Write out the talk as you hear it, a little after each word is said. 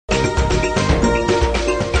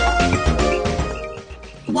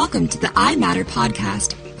Welcome to the I Matter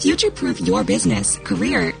podcast. Future-proof your business,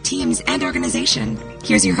 career, teams, and organization.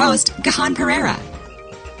 Here's your host, Gahan Pereira.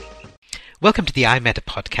 Welcome to the I Matter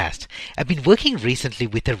podcast. I've been working recently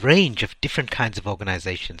with a range of different kinds of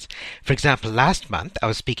organizations. For example, last month I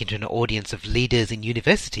was speaking to an audience of leaders in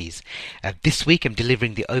universities. This week I'm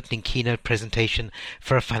delivering the opening keynote presentation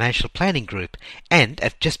for a financial planning group. And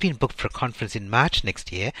I've just been booked for a conference in March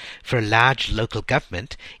next year for a large local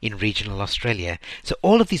government in regional Australia. So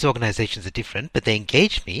all of these organizations are different, but they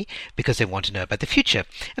engage me because they want to know about the future.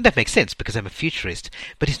 And that makes sense because I'm a futurist.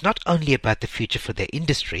 But it's not only about the future for their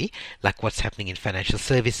industry, like what's happening in financial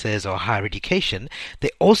services or higher education.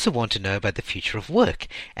 They also want to know about the future of work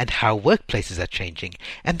and how workplaces are changing.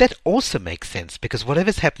 And that also makes sense because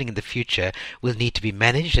whatever's happening in the future will need to be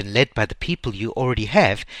managed and led by the people you already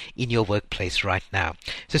have in your workplace right now.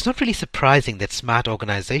 So it's not really surprising that smart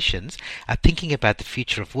organizations are thinking about the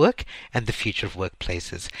future of work and the future of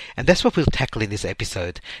workplaces. And that's what we'll tackle in this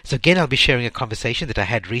episode. So again, I'll be sharing a conversation that I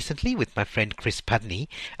had recently with my friend Chris Pudney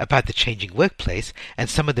about the changing workplace and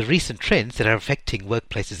some of the recent trends that are affecting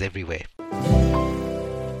workplaces everywhere.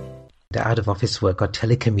 The out-of-office work or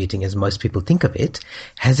telecommuting, as most people think of it,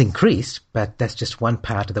 has increased, but that's just one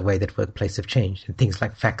part of the way that workplaces have changed. And things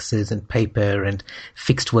like faxes and paper and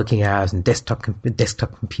fixed working hours and desktop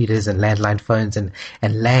computers and landline phones and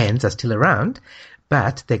LANs are still around.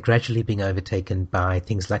 But they're gradually being overtaken by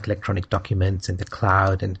things like electronic documents and the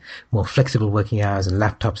cloud and more flexible working hours and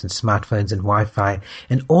laptops and smartphones and Wi-Fi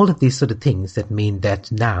and all of these sort of things that mean that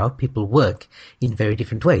now people work in very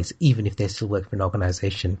different ways, even if they still work for an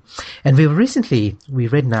organization. And we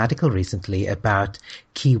read an article recently about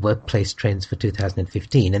key workplace trends for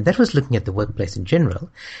 2015, and that was looking at the workplace in general.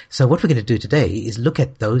 So what we're going to do today is look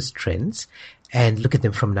at those trends and look at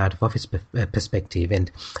them from an out-of-office perspective. And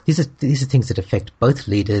these are things that affect both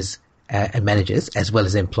leaders and managers as well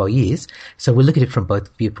as employees. So we'll look at it from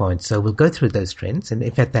both viewpoints. So we'll go through those trends. And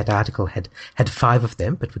in fact, that article had 5 of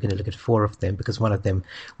them, but we're going to look at 4 of them because one of them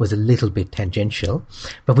was a little bit tangential.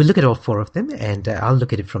 But we'll look at all 4 of them, and I'll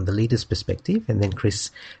look at it from the leader's perspective, and then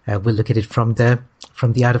Chris will look at it from the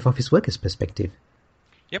out-of-office worker's perspective.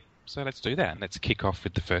 So let's do that. Let's kick off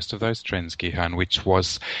with the first of those trends, Gihan,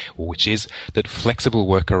 which is that flexible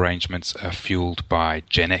work arrangements are fueled by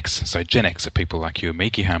Gen X. So Gen X are people like you and me,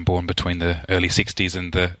 Gihan, born between the early 60s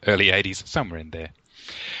and the early 80s, somewhere in there.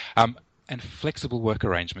 And flexible work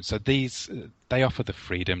arrangements. So they offer the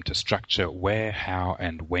freedom to structure where, how,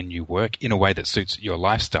 and when you work in a way that suits your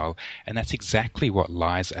lifestyle. And that's exactly what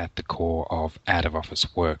lies at the core of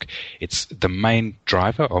out-of-office work. It's the main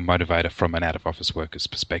driver or motivator from an out-of-office worker's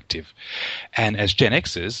perspective. And as Gen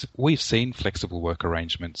Xers, we've seen flexible work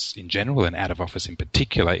arrangements in general and out-of-office in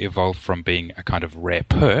particular evolve from being a kind of rare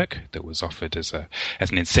perk that was offered as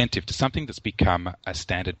an incentive to something that's become a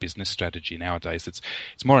standard business strategy nowadays. It's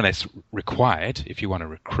more or less required if you want to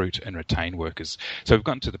recruit and retain workers. So we've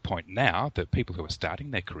gotten to the point now that people who are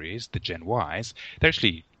starting their careers, the Gen Ys, they're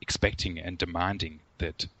actually expecting and demanding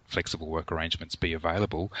that flexible work arrangements be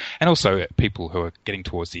available. And also people who are getting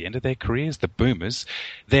towards the end of their careers, the boomers,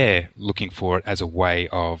 they're looking for it as a way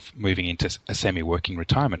of moving into a semi-working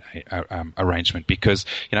retirement arrangement because,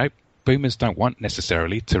 boomers don't want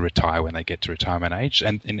necessarily to retire when they get to retirement age.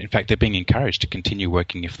 And in fact, they're being encouraged to continue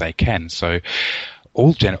working if they can. So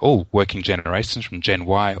all working generations from Gen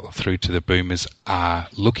Y through to the boomers are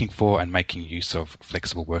looking for and making use of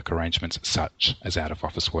flexible work arrangements such as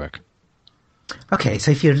out-of-office work. Okay,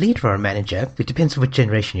 so if you're a leader or a manager, it depends on which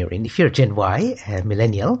generation you're in. If you're a Gen Y, a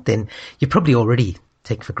millennial, then you probably already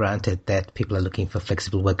take for granted that people are looking for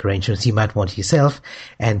flexible work arrangements. You might want it yourself,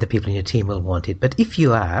 and the people in your team will want it. But if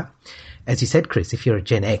you are, as you said, Chris, if you're a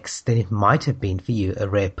Gen X, then it might have been for you a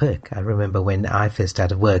rare perk. I remember when I first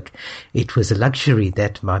started work, it was a luxury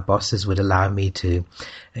that my bosses would allow me to,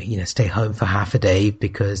 stay home for half a day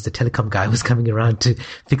because the telecom guy was coming around to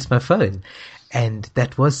fix my phone. And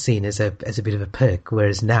that was seen as a bit of a perk,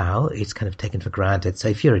 whereas now it's kind of taken for granted. So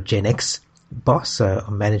if you're a Gen X boss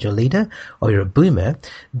or manager leader, or you're a boomer,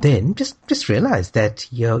 then just realize that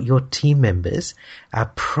your team members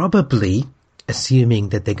are probably assuming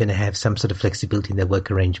that they're going to have some sort of flexibility in their work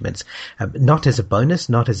arrangements, not as a bonus,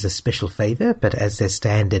 not as a special favor, but as their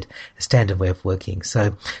standard way of working.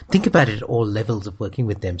 So think about it at all levels of working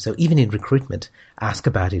with them. So even in recruitment, ask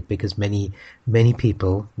about it because many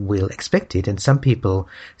people will expect it, and some people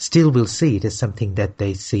still will see it as something that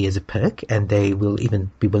they see as a perk, and they will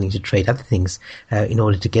even be willing to trade other things in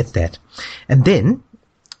order to get that. And then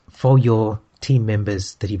for your team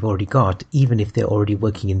members that you've already got, even if they're already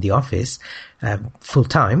working in the office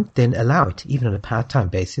full-time, then allow it, even on a part-time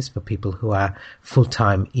basis for people who are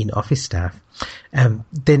full-time in office staff.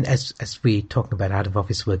 Then as we're talking about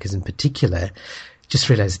out-of-office workers in particular, just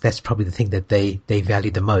realize that's probably the thing that they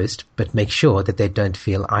value the most, but make sure that they don't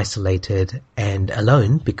feel isolated and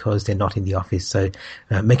alone because they're not in the office. So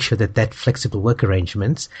make sure that flexible work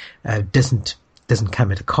arrangements doesn't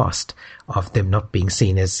come at a cost of them not being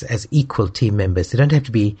seen as equal team members. They don't have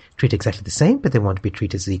to be treated exactly the same, but they want to be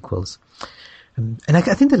treated as equals. And I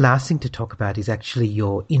think the last thing to talk about is actually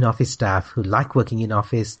your in-office staff who like working in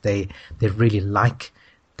office. They really like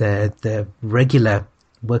the regular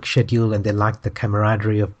work schedule, and they like the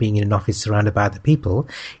camaraderie of being in an office surrounded by other people.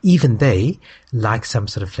 Even they like some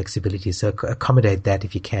sort of flexibility, so accommodate that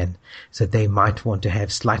if you can. So they might want to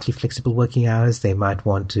have slightly flexible working hours. They might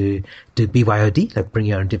want to do BYOD, like bring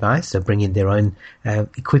your own device, so bring in their own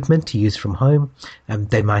equipment to use from home.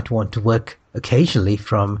 They might want to work occasionally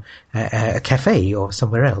from a cafe or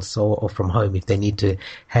somewhere else, or from home if they need to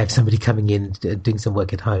have somebody coming in doing some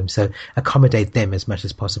work at home. So accommodate them as much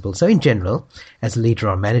as possible. So in general, as a leader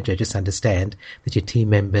or manager, just understand that your team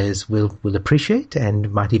members will appreciate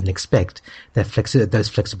and might even expect that those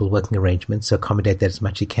flexible working arrangements. So accommodate that as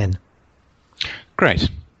much as you can. Great.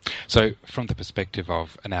 So from the perspective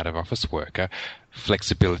of an out-of-office worker,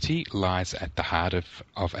 flexibility lies at the heart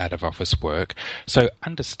of out-of-office work. So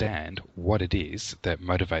understand what it is that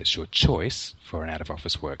motivates your choice for an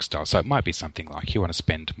out-of-office work style. So it might be something like you want to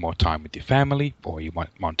spend more time with your family, or you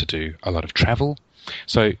want to do a lot of travel.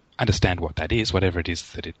 So understand what that is, whatever it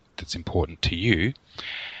is that's important to you.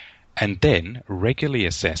 And then regularly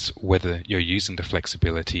assess whether you're using the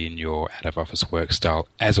flexibility in your out-of-office work style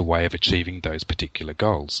as a way of achieving those particular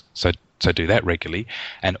goals. So do that regularly,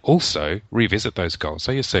 and also revisit those goals.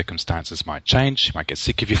 So your circumstances might change. You might get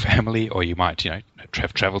sick of your family, or you might,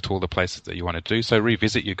 have travel to all the places that you want to do. So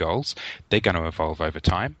revisit your goals. They're going to evolve over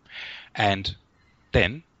time. And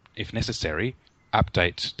then, if necessary,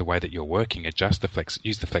 update the way that you're working,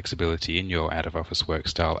 use the flexibility in your out-of-office work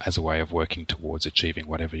style as a way of working towards achieving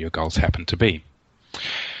whatever your goals happen to be.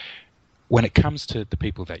 When it comes to the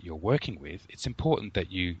people that you're working with, it's important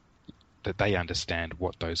that they understand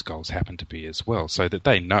what those goals happen to be as well, so that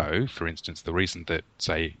they know, for instance, the reason that,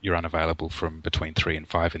 say, you're unavailable from between 3 and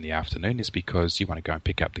 5 in the afternoon is because you want to go and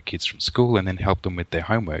pick up the kids from school and then help them with their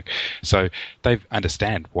homework. So they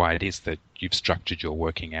understand why it is that you've structured your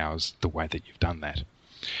working hours the way that you've done that.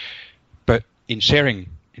 But in sharing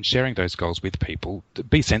those goals with people,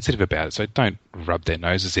 be sensitive about it. So don't rub their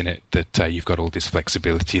noses in it that you've got all this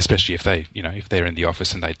flexibility, especially if they're in the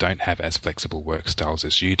office and they don't have as flexible work styles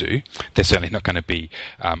as you do. They're certainly not going to be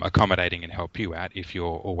accommodating and help you out if you're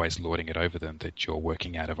always lording it over them that you're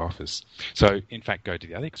working out of office. So in fact, go to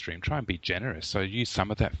the other extreme. Try and be generous. So use some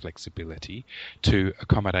of that flexibility to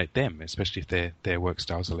accommodate them, especially if their work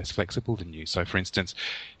styles are less flexible than you. So for instance,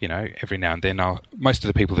 every now and then most of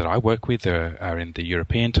the people that I work with are in the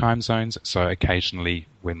European time zones, so occasionally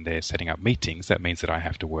when they're setting up meetings, that means that I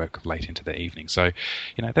have to work late into the evening. So,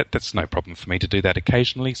 that's no problem for me to do that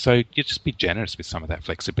occasionally. So you just be generous with some of that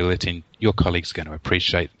flexibility, and your colleagues are going to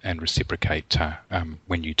appreciate and reciprocate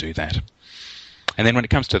when you do that. And then when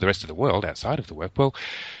it comes to the rest of the world outside of the work, well,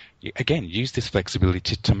 again, use this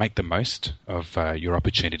flexibility to make the most of your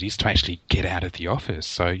opportunities to actually get out of the office.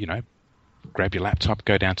 So, grab your laptop,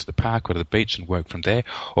 go down to the park or to the beach and work from there,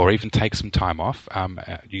 or even take some time off.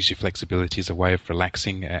 Use your flexibility as a way of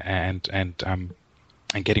relaxing and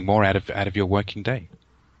getting more out of your working day.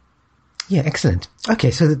 Yeah, excellent.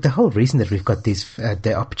 Okay, so the whole reason that we've got these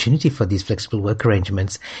the opportunity for these flexible work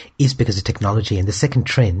arrangements is because of technology. And the second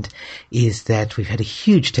trend is that we've had a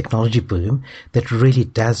huge technology boom that really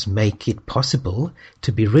does make it possible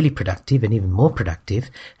to be really productive and even more productive,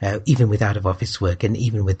 even with out-of-office work and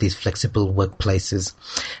even with these flexible workplaces.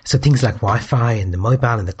 So things like Wi-Fi and the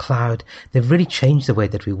mobile and the cloud, they've really changed the way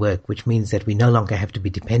that we work, which means that we no longer have to be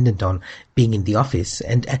dependent on being in the office.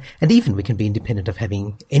 And even we can be independent of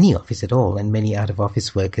having any office at all. And many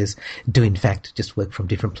out-of-office workers do, in fact, just work from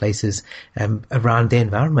different places around their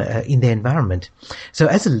environment, in their environment. So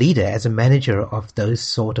as a leader, as a manager of those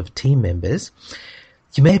sort of team members,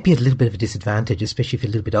 you may be at a little bit of a disadvantage, especially if you're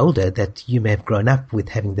a little bit older, that you may have grown up with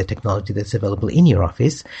having the technology that's available in your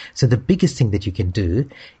office. So the biggest thing that you can do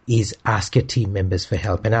is ask your team members for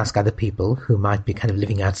help and ask other people who might be kind of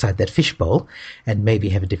living outside that fishbowl and maybe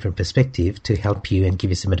have a different perspective to help you and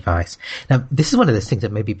give you some advice. Now, this is one of those things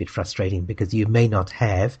that may be a bit frustrating because you may not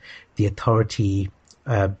have the authority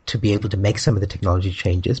to be able to make some of the technology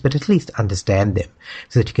changes, but at least understand them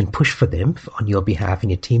so that you can push for them on your behalf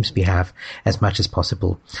and your team's behalf as much as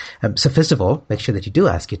possible. So first of all, make sure that you do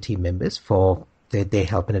ask your team members for their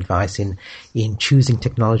help and advice in choosing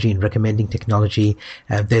technology and recommending technology.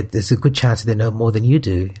 There's a good chance that they know more than you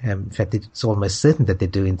do. In fact, it's almost certain that they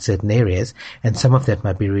do in certain areas, and some of that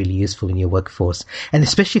might be really useful in your workforce. And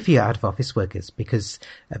especially for your out-of-office workers, because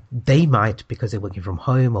they might, because they're working from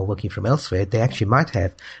home or working from elsewhere, they actually might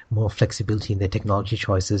have more flexibility in their technology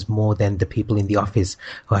choices more than the people in the office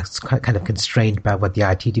who are kind of constrained by what the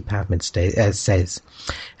IT department says.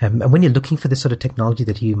 And when you're looking for the sort of technology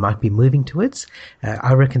that you might be moving towards,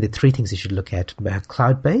 I reckon there are three things you should look at: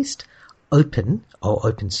 cloud-based, open or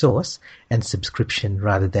open source, and subscription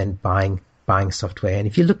rather than buying software. And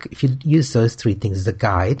if you use those three things as a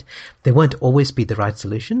guide, they won't always be the right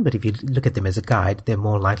solution, but if you look at them as a guide, they're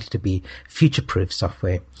more likely to be future-proof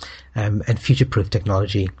software and future-proof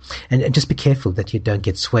technology. And just be careful that you don't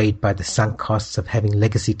get swayed by the sunk costs of having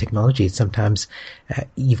legacy technology. Sometimes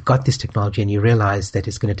you've got this technology and you realize that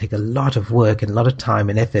it's going to take a lot of work and a lot of time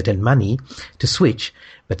and effort and money to switch.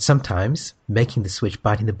 But sometimes making the switch,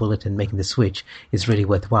 biting the bullet and making the switch is really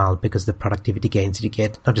worthwhile because the productivity gains that you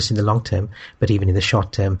get, not just in the long term, but even in the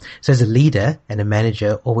short term. So as a leader and a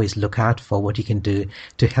manager, always look out for what you can do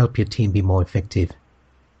to help your team be more effective.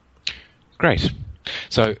 Great.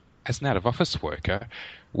 So as an out-of-office worker,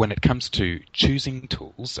 when it comes to choosing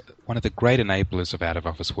tools, one of the great enablers of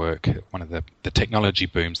out-of-office work, one of the technology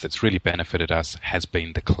booms that's really benefited us has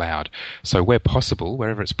been the cloud. So where possible,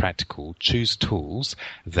 wherever it's practical, choose tools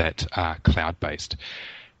that are cloud-based.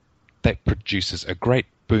 That produces a great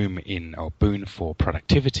boon for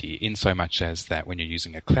productivity in so much as that when you're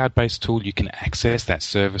using a cloud-based tool, you can access that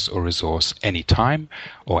service or resource anytime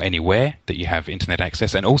or anywhere that you have internet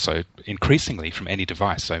access, and also increasingly from any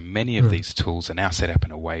device. So many of these tools are now set up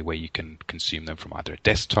in a way where you can consume them from either a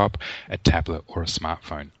desktop, a tablet, or a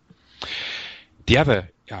smartphone. The other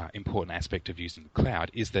important aspect of using the cloud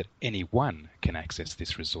is that anyone can access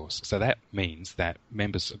this resource. So that means that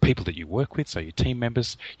people that you work with, so your team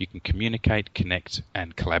members, you can communicate, connect,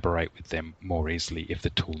 and collaborate with them more easily if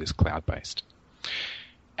the tool is cloud-based.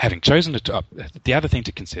 Having chosen the other thing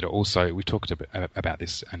to consider also, we talked about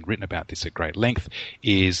this and written about this at great length,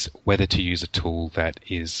 is whether to use a tool that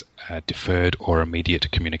is a deferred or immediate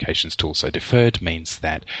communications tool. So deferred means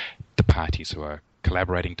that the parties who are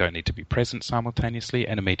collaborating don't need to be present simultaneously,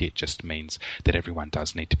 and immediate just means that everyone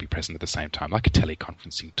does need to be present at the same time, like a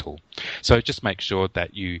teleconferencing tool. So just make sure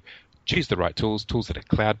that you choose the right tools that are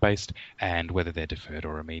cloud-based, and whether they're deferred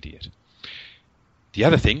or immediate. The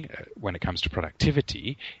other thing when it comes to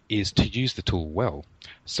productivity is to use the tool well.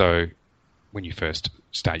 So when you first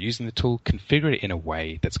start using the tool, configure it in a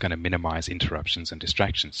way that's going to minimize interruptions and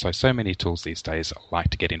distractions. So many tools these days like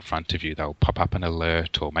to get in front of you. They'll pop up an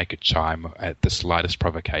alert or make a chime at the slightest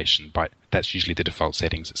provocation, but that's usually the default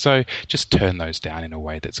settings. So just turn those down in a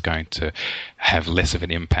way that's going to have less of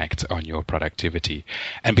an impact on your productivity,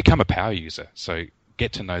 and become a power user. So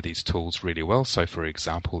get to know these tools really well. So, for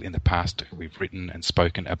example, in the past, we've written and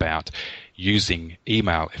spoken about using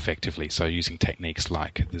email effectively. So using techniques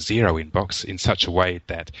like the zero inbox in such a way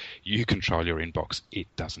that you control your inbox, it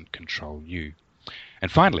doesn't control you. And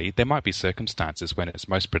finally, there might be circumstances when it's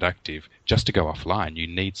most productive just to go offline. You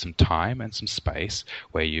need some time and some space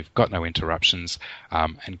where you've got no interruptions,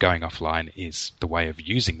 and going offline is the way of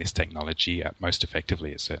using this technology most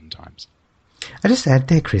effectively at certain times. I just add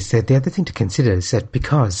there, Chris, that the other thing to consider is that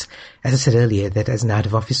because, as I said earlier, that as an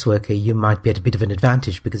out-of-office worker, you might be at a bit of an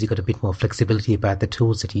advantage because you've got a bit more flexibility about the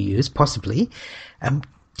tools that you use, possibly.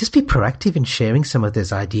 Just be proactive in sharing some of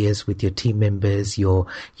those ideas with your team members, your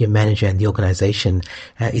manager and the organization.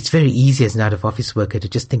 It's very easy as an out-of-office worker to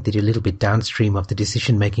just think that you're a little bit downstream of the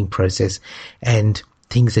decision-making process, and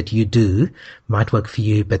things that you do might work for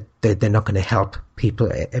you, but they're not going to help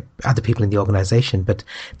other people in the organization. But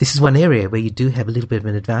this is one area where you do have a little bit of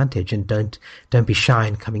an advantage, and don't be shy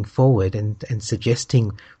in coming forward and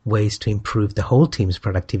suggesting ways to improve the whole team's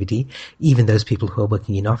productivity, even those people who are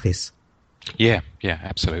working in office. Yeah,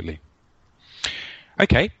 absolutely.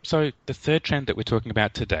 Okay, so the third trend that we're talking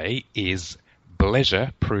about today is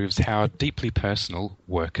bleisure proves how deeply personal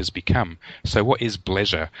work has become. So what is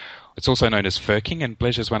bleisure? It's also known as firking, and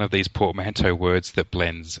bleisure is one of these portmanteau words that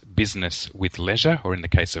blends business with leisure, or in the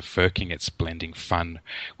case of firking, it's blending fun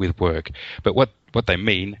with work. But what they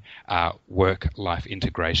mean are work-life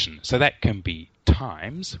integration. So that can be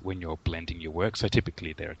times when you're blending your work. So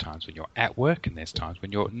typically there are times when you're at work and there's times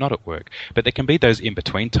when you're not at work. But there can be those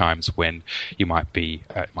in-between times when you might be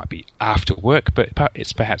after work, but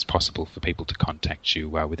it's perhaps possible for people to contact you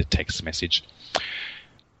with a text message.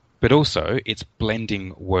 But also, it's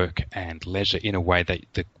blending work and leisure in a way that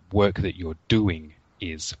the work that you're doing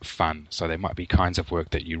is fun. So there might be kinds of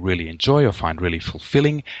work that you really enjoy or find really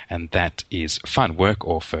fulfilling, and that is fun work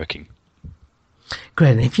or furking.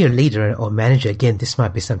 Great. And if you're a leader or manager, again, this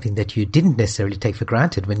might be something that you didn't necessarily take for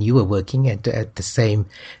granted when you were working at the same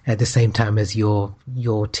time as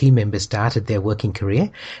your team members started their working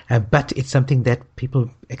career. But it's something that people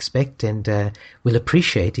expect and will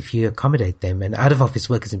appreciate if you accommodate them. And out of office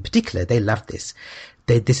workers in particular, they love this.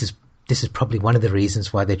 This is probably one of the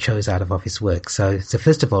reasons why they chose out-of-office work. So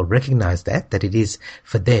first of all, recognize that it is,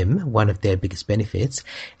 for them, one of their biggest benefits.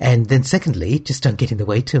 And then secondly, just don't get in the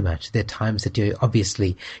way too much. There are times that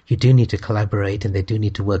you do need to collaborate and they do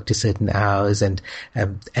need to work to certain hours and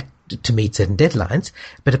to meet certain deadlines.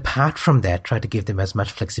 But apart from that, try to give them as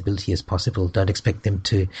much flexibility as possible. Don't expect them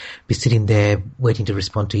to be sitting there waiting to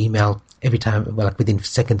respond to email every time, like within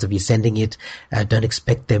seconds of you sending it. Don't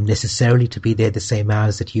expect them necessarily to be there the same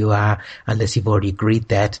hours that you are unless you've already agreed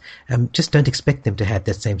that. Just don't expect them to have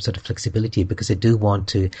that same sort of flexibility because they do want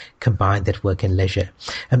to combine that work and leisure.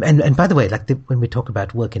 And by the way, when we talk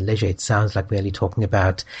about work and leisure, it sounds like we're only talking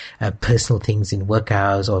about personal things in work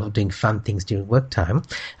hours or doing fun things during work time.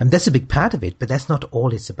 That's a big part of it, but that's not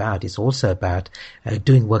all it's about. It's also about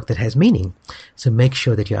doing work that has meaning. So make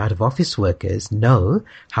sure that your out-of-office workers know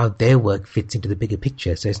how their work fits into the bigger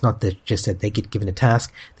picture. So it's not just that they get given a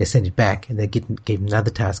task, they send it back, and they get given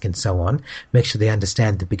another task and so on. Make sure they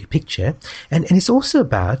understand the bigger picture. And it's also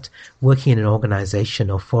about working in an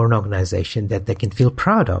organization or for an organization that they can feel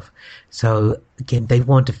proud of. So again, they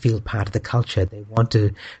want to feel part of the culture. They want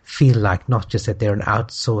to feel like not just that they're an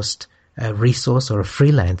outsourced resource or a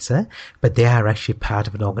freelancer, but they are actually part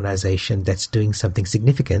of an organization that's doing something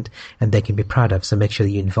significant and they can be proud of. So make sure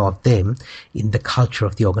that you involve them in the culture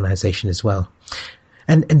of the organization as well.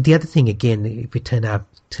 And the other thing, again, if we turn our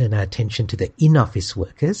attention to the in-office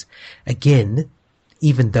workers, again,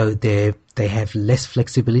 even though they have less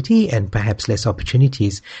flexibility and perhaps less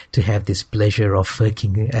opportunities to have this pleasure of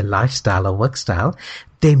working a lifestyle or work style,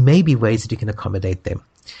 there may be ways that you can accommodate them.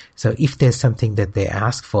 So if there's something that they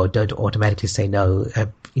ask for, don't automatically say no.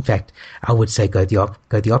 In fact, I would say go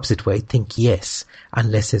the opposite way. Think yes,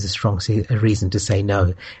 unless there's a strong reason to say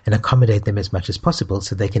no, and accommodate them as much as possible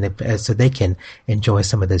so they can enjoy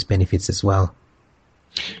some of those benefits as well.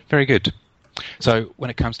 Very good. So when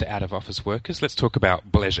it comes to out-of-office workers, let's talk about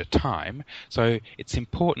leisure time. So it's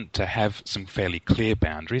important to have some fairly clear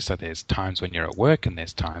boundaries. So there's times when you're at work and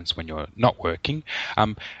there's times when you're not working.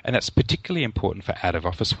 And that's particularly important for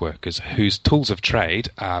out-of-office workers whose tools of trade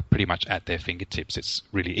are pretty much at their fingertips. It's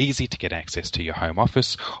really easy to get access to your home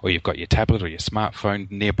office, or you've got your tablet or your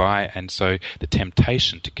smartphone nearby. And so the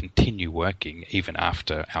temptation to continue working even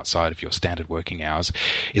outside of your standard working hours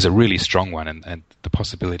is a really strong one. And the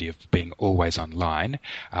possibility of being always online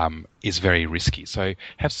is very risky. So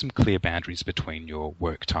have some clear boundaries between your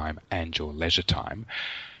work time and your leisure time,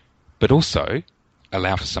 but also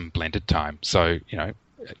allow for some blended time. So,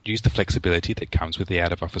 use the flexibility that comes with the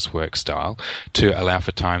out-of-office work style to allow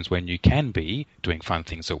for times when you can be doing fun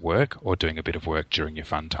things at work or doing a bit of work during your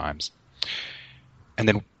fun times. And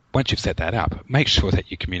then once you've set that up, make sure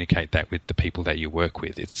that you communicate that with the people that you work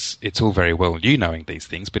with. It's all very well you knowing these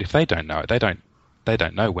things, but if they don't know it, they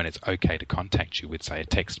don't know when it's okay to contact you with, say, a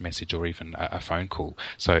text message or even a phone call.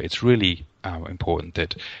 So it's really important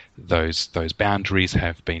that those boundaries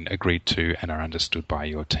have been agreed to and are understood by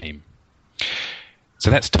your team. So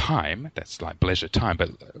that's time, that's like leisure time, but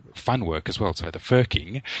fun work as well. So the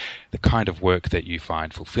furking, the kind of work that you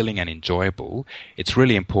find fulfilling and enjoyable, it's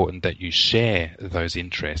really important that you share those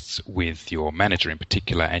interests with your manager in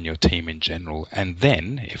particular and your team in general. And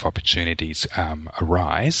then if opportunities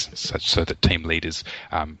arise, so that team leaders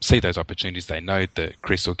see those opportunities, they know that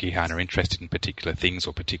Chris or Gihan are interested in particular things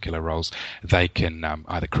or particular roles, they can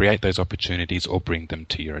either create those opportunities or bring them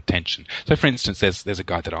to your attention. So for instance, there's a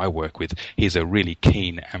guy that I work with. He's a really keen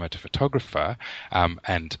amateur photographer,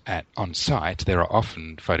 and on site there are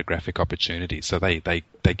often photographic opportunities. So they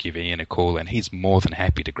give Ian a call, and he's more than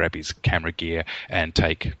happy to grab his camera gear and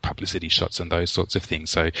take publicity shots and those sorts of things.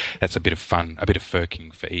 So that's a bit of fun, a bit of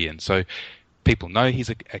furking for Ian. So people know he's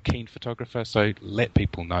a keen photographer, so let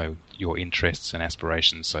people know your interests and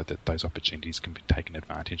aspirations so that those opportunities can be taken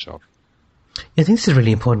advantage of. I think it's a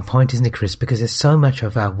really important point, isn't it, Chris? Because there's so much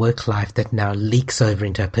of our work life that now leaks over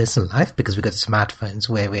into our personal life because we've got smartphones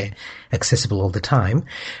where we're accessible all the time.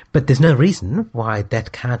 But there's no reason why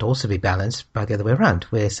that can't also be balanced by the other way around,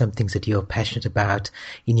 where some things that you're passionate about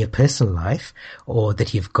in your personal life or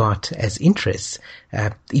that you've got as interests,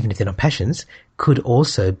 even if they're not passions, could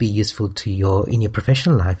also be useful to in your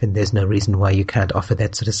professional life, and there's no reason why you can't offer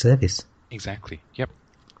that sort of service. Exactly. Yep.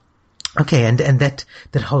 Okay, and that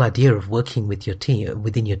whole idea of working with your team,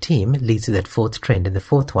 within your team, leads to that fourth trend. And the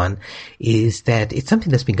fourth one is that it's something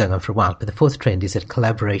that's been going on for a while, but the fourth trend is that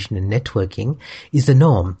collaboration and networking is the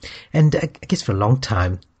norm. And I guess for a long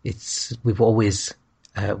time, we've always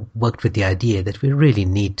worked with the idea that we really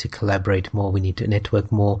need to collaborate more, we need to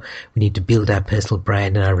network more, we need to build our personal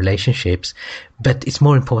brand and our relationships. But it's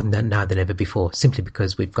more important now than ever before, simply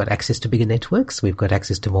because we've got access to bigger networks, we've got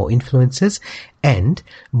access to more influencers, and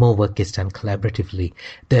more work gets done collaboratively.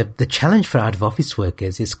 The challenge for out-of-office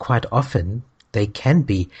workers is quite often they can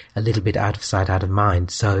be a little bit out of sight, out of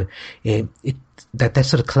mind. So that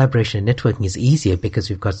sort of collaboration and networking is easier because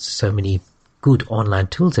we've got so many good online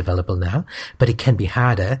tools available now, but it can be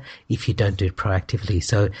harder if you don't do it proactively.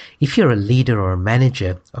 So if you're a leader or a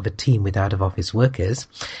manager of a team with out-of-office workers,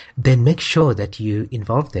 then make sure that you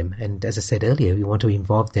involve them. And as I said earlier, we want to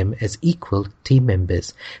involve them as equal team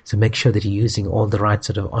members. So make sure that you're using all the right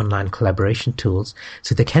sort of online collaboration tools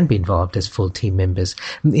so they can be involved as full team members.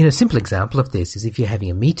 A simple example of this is if you're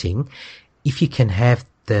having a meeting, if you can have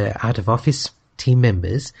the out-of-office team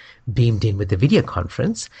members beamed in with the video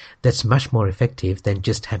conference, that's much more effective than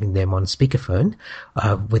just having them on speakerphone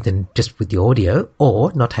just with the audio,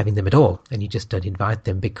 or not having them at all, and you just don't invite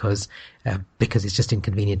them because it's just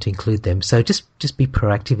inconvenient to include them. So just be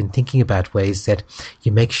proactive in thinking about ways that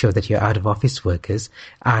you make sure that your out-of-office workers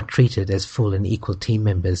are treated as full and equal team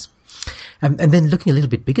members. And then looking a little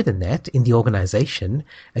bit bigger than that, in the organization,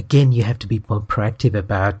 again, you have to be more proactive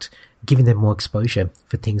about giving them more exposure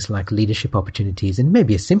for things like leadership opportunities, and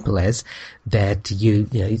maybe as simple as that you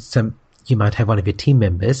might have one of your team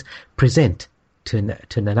members present to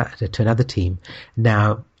another team.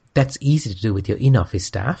 Now, that's easy to do with your in-office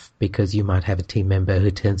staff because you might have a team member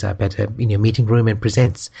who turns up in your meeting room and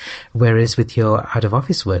presents. Whereas with your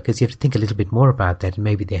out-of-office workers, you have to think a little bit more about that. And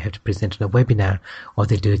maybe they have to present on a webinar, or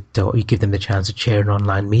or you give them the chance to chair an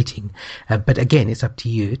online meeting. But again, it's up to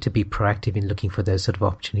you to be proactive in looking for those sort of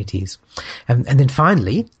opportunities. And then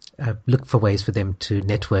finally, look for ways for them to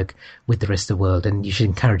network with the rest of the world, and you should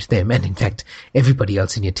encourage them, and in fact everybody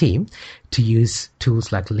else in your team, to use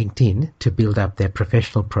tools like LinkedIn to build up their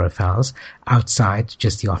professional profiles outside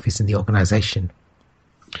just the office and the organization.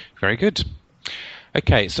 Very good.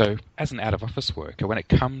 Okay, so as an out-of-office worker, when it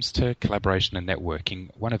comes to collaboration and networking,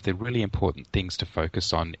 one of the really important things to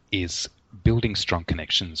focus on is building strong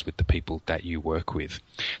connections with the people that you work with.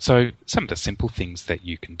 So some of the simple things that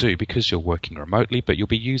you can do, because you're working remotely, but you'll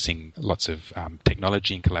be using lots of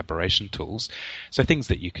technology and collaboration tools. So things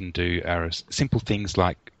that you can do are simple things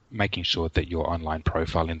like making sure that your online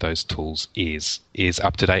profile in those tools is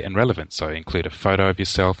up to date and relevant. So include a photo of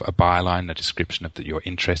yourself, a byline, a description of your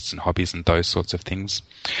interests and hobbies and those sorts of things.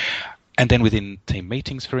 And then within team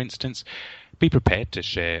meetings, for instance, be prepared to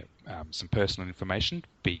share some personal information.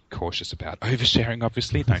 Be cautious about oversharing,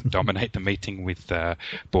 obviously. Don't dominate the meeting with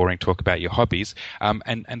boring talk about your hobbies.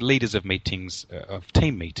 And leaders of meetings, of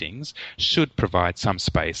team meetings, should provide some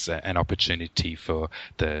space and opportunity for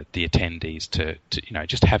the attendees to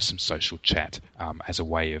just have some social chat as a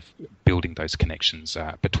way of building those connections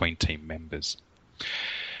between team members.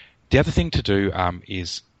 The other thing to do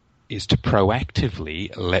is to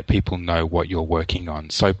proactively let people know what you're working on.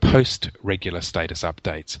 So post regular status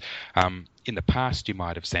updates. In the past, you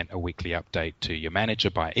might have sent a weekly update to your manager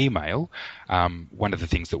by email. One of the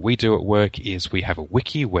things that we do at work is we have a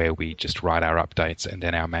wiki where we just write our updates, and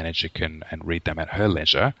then our manager can read them at her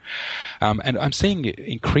leisure. And I'm seeing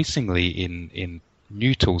increasingly in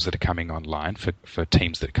new tools that are coming online for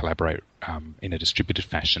teams that collaborate in a distributed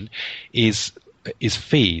fashion is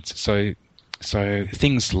feeds. So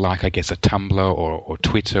things like, I guess, a Tumblr or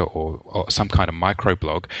Twitter or some kind of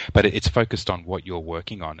microblog, but it's focused on what you're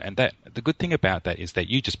working on. And the good thing about that is that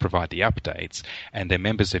you just provide the updates, and the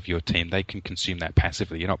members of your team, they can consume that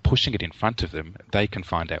passively. You're not pushing it in front of them. They can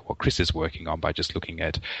find out what Chris is working on by just looking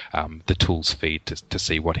at the tools feed to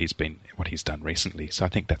see what he's done recently. So I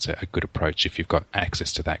think that's a good approach if you've got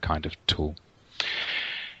access to that kind of tool.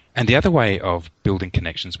 And the other way of building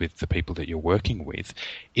connections with the people that you're working with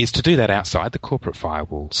is to do that outside the corporate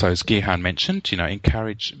firewall. So as Gihan mentioned,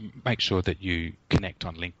 make sure that you connect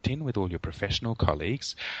on LinkedIn with all your professional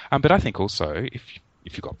colleagues. But I think also if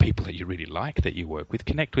you've got people that you really like that you work with,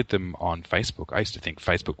 connect with them on Facebook. I used to think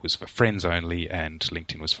Facebook was for friends only and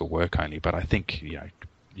LinkedIn was for work only, but I think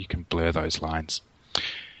you can blur those lines.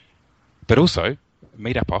 But also,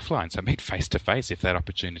 meet up offline, so meet face-to-face if that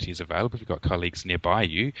opportunity is available. If you've got colleagues nearby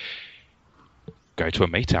you, go to a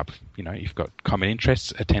meetup. You've got common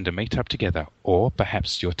interests, attend a meetup together. Or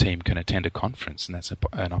perhaps your team can attend a conference, and that's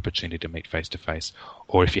an opportunity to meet face-to-face.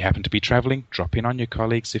 Or if you happen to be traveling, drop in on your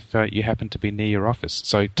colleagues if you happen to be near your office.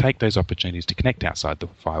 So take those opportunities to connect outside the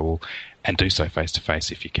firewall and do so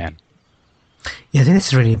face-to-face if you can. Yeah, I think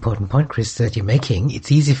that's a really important point, Chris, that you're making.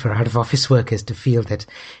 It's easy for out-of-office workers to feel that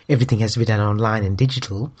everything has to be done online and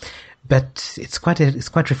digital, but it's quite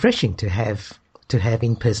refreshing to have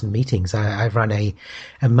in-person meetings. I run a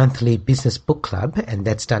monthly business book club, and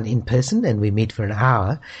that's done in person, and we meet for an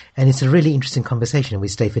hour, and it's a really interesting conversation. We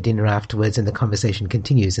stay for dinner afterwards, and the conversation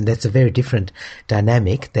continues, and that's a very different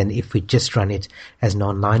dynamic than if we just run it as an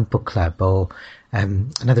online book club. Or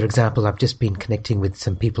another example, I've just been connecting with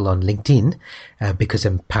some people on LinkedIn because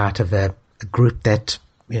I'm part of a group that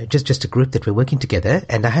just a group that we're working together,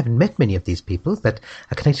 and I haven't met many of these people, but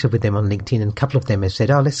I connected with them on LinkedIn, and a couple of them have said,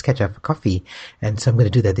 let's catch up for coffee, and so I'm going to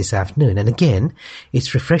do that this afternoon. And again,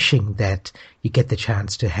 it's refreshing that you get the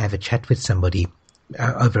chance to have a chat with somebody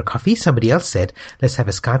over a coffee. Somebody else said, let's have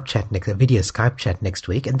a video Skype chat next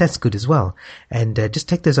week, and that's good as well. And just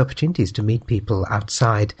take those opportunities to meet people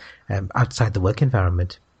outside the work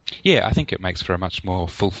environment. Yeah, I think it makes for a much more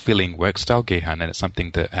fulfilling work style, Gihan, and it's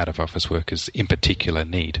something that out-of-office workers in particular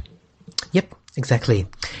need. Yep, exactly.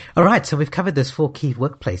 All right, so we've covered those 4 key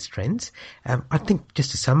workplace trends. I think,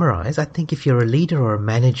 just to summarize, I think if you're a leader or a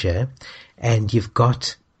manager and you've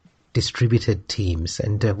got distributed teams,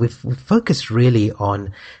 and we've focused really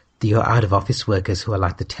on your out-of-office workers who are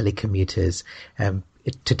like the telecommuters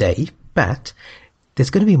today, but there's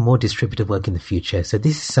going to be more distributed work in the future. So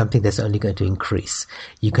this is something that's only going to increase.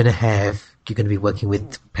 You're going to be working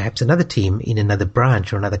with perhaps another team in another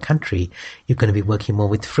branch or another country. You're going to be working more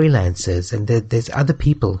with freelancers, and there's other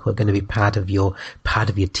people who are going to be part of your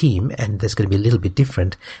team, and there's going to be a little bit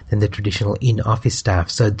different than the traditional in-office staff.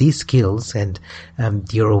 So these skills and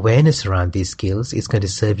your awareness around these skills is going to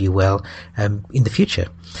serve you well in the future.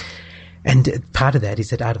 And part of that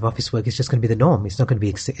is that out-of-office work is just going to be the norm. It's not going to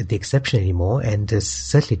be the exception anymore. And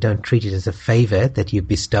certainly don't treat it as a favor that you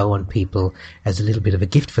bestow on people as a little bit of a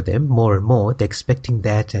gift for them. More and more, they're expecting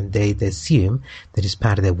that, and they assume that it's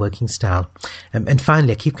part of their working style. And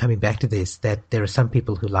finally, I keep coming back to this, that there are some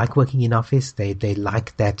people who like working in office. They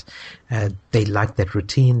like that. They like that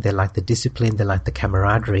routine. They like the discipline. They like the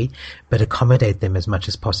camaraderie. But accommodate them as much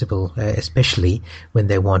as possible, especially when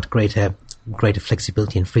they want greater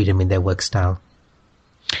flexibility and freedom in their work style.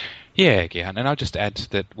 Yeah, Gihan, and I'll just add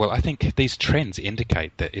that, I think these trends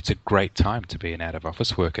indicate that it's a great time to be an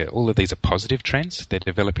out-of-office worker. All of these are positive trends. They're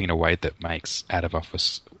developing in a way that makes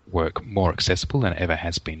out-of-office work more accessible than it ever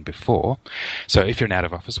has been before. So if you're an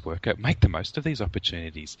out-of-office worker, make the most of these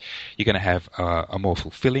opportunities. You're going to have a more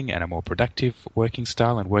fulfilling and a more productive working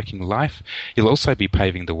style and working life. You'll also be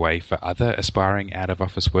paving the way for other aspiring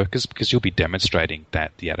out-of-office workers, because you'll be demonstrating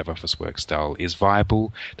that the out-of-office work style is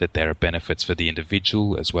viable, that there are benefits for the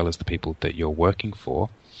individual as well as the people that you're working for.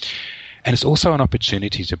 And it's also an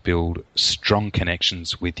opportunity to build strong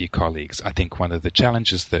connections with your colleagues. I think one of the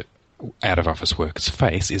challenges that out-of-office workers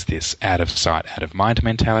face is this out-of-sight, out-of-mind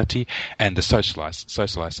mentality and the social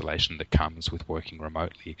isolation that comes with working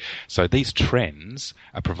remotely. So these trends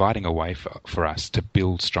are providing a way for us to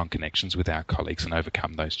build strong connections with our colleagues and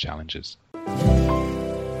overcome those challenges.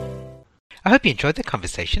 I hope you enjoyed the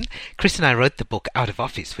conversation. Chris and I wrote the book Out of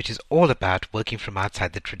Office, which is all about working from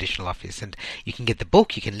outside the traditional office. And you can get the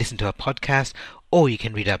book, you can listen to our podcast, or you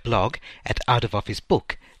can read our blog at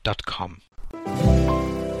outofofficebook.com.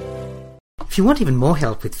 If you want even more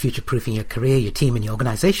help with future-proofing your career, your team and your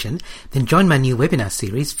organization, then join my new webinar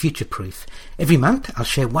series, Future Proof. Every month, I'll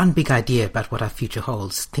share one big idea about what our future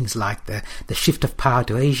holds. Things like the shift of power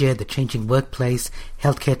to Asia, the changing workplace,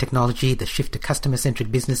 healthcare technology, the shift to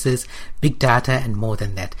customer-centric businesses, big data, and more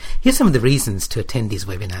than that. Here's some of the reasons to attend these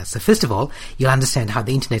webinars. So first of all, you'll understand how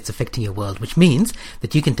the internet's affecting your world, which means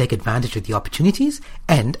that you can take advantage of the opportunities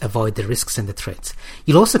and avoid the risks and the threats.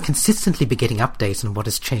 You'll also consistently be getting updates on what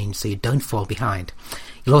has changed, so you don't fall behind.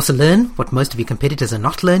 You'll also learn what most of your competitors are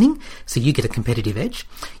not learning, so you get a competitive edge.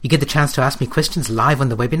 You get the chance to ask me questions live on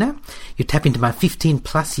the webinar. You tap into my 15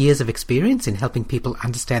 plus years of experience in helping people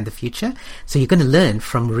understand the future, so you're going to learn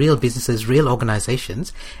from real businesses, real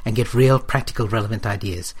organizations, and get real practical relevant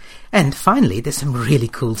ideas. And finally, there's some really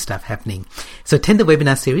cool stuff happening. So attend the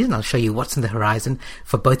webinar series and I'll show you what's on the horizon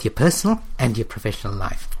for both your personal and your professional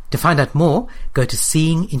life. To find out more, go to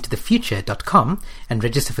seeingintothefuture.com and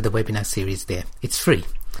register for the webinar series there. It's free.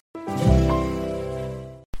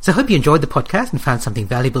 So I hope you enjoyed the podcast and found something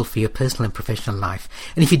valuable for your personal and professional life.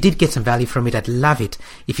 And if you did get some value from it, I'd love it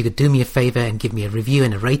if you could do me a favor and give me a review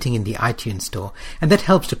and a rating in the iTunes store. And that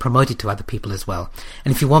helps to promote it to other people as well.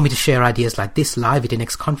 And if you want me to share ideas like this live at your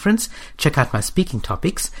next conference, check out my speaking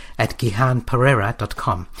topics at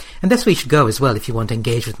gihanperera.com. And that's where you should go as well if you want to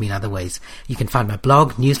engage with me in other ways. You can find my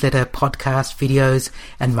blog, newsletter, podcast, videos,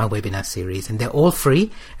 and my webinar series. And they're all free,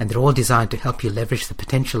 and they're all designed to help you leverage the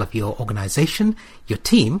potential of your organization, your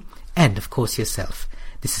team, and of course yourself.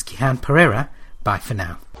 This is Gihan Perera. Bye for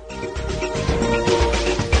now.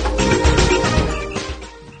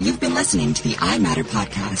 You've been listening to the iMatter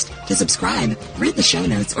podcast. To subscribe, read the show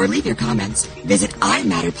notes, or leave your comments, visit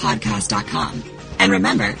imatterpodcast.com. And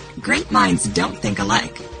remember, great minds don't think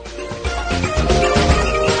alike.